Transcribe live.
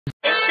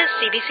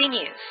CBC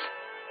News.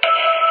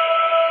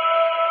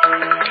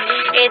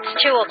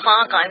 It's 2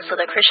 o'clock. I'm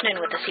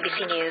KRISHNAN with the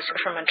CBC News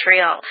from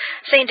Montreal.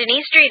 St.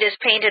 Denis Street is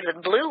painted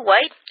with blue,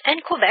 white,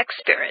 and Quebec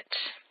spirit.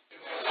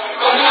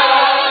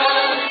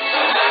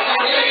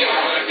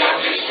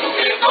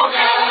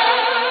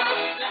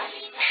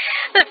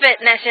 The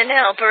FêTE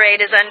NATIONALE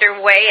parade is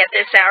underway at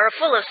this hour,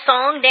 full of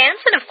song, dance,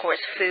 and of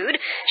course food.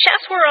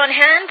 Chefs were on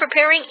hand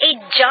preparing a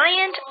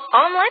giant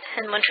omelette,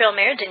 and Montreal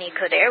Mayor Denis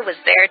was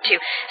there to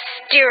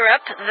stir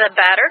up the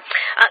batter.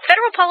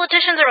 Federal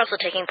politicians are also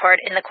taking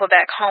part in the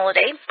Quebec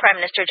holiday. Prime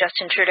Minister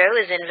Justin Trudeau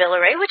is in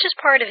Villeray, which is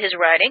part of his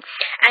riding,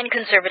 and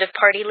Conservative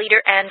Party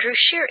leader Andrew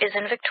Scheer is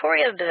in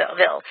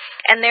Victoriaville.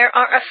 And there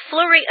are a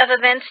flurry of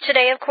events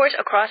today, of course,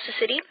 across the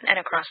city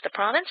and across the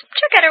province.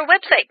 Check out our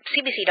website,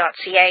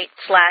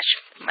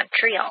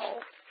 cbc.ca/Montreal.